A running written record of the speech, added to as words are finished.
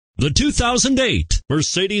The 2008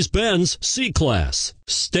 Mercedes-Benz C-Class.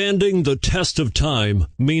 Standing the test of time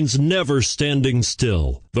means never standing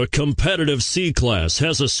still. The competitive C-Class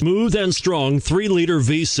has a smooth and strong 3-liter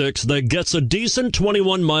V6 that gets a decent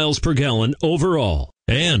 21 miles per gallon overall.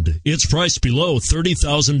 And it's priced below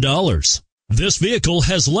 $30,000. This vehicle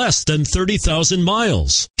has less than 30,000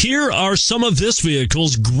 miles. Here are some of this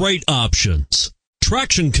vehicle's great options: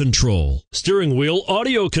 traction control, steering wheel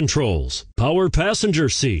audio controls, power passenger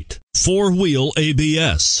seat, 4-wheel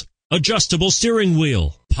ABS, adjustable steering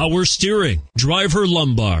wheel, power steering, driver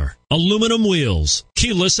lumbar, aluminum wheels,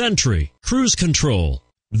 keyless entry, cruise control.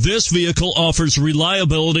 This vehicle offers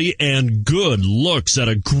reliability and good looks at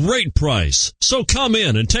a great price. So come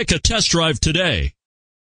in and take a test drive today.